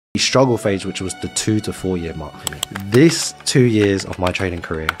struggle phase, which was the 2 to 4 year mark for me. This 2 years of my trading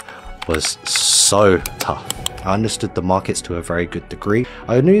career was so tough. I understood the markets to a very good degree.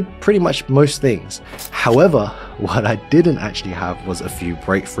 I knew pretty much most things. However, what I didn't actually have was a few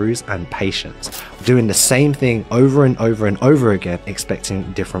breakthroughs and patience. Doing the same thing over and over and over again,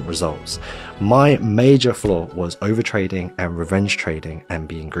 expecting different results. My major flaw was overtrading and revenge trading and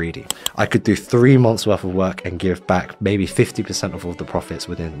being greedy. I could do 3 months worth of work and give back maybe 50% of all the profits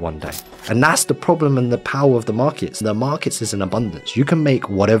within one day. And that's the problem and the power of the markets. The markets is in abundance. You can make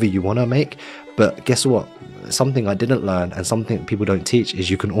whatever you want to make, but guess what? Something I didn't learn and something people don't teach is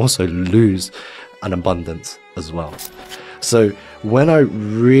you can also lose an abundance as well. So when I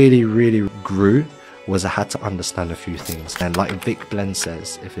really grew was I had to understand a few things. And like Vic Glenn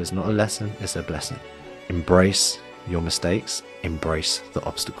says, if it's not a lesson, it's a blessing. Embrace your mistakes, embrace the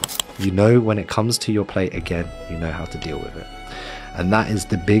obstacle. You know when it comes to your plate again, you know how to deal with it. And that is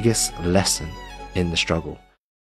the biggest lesson in the struggle.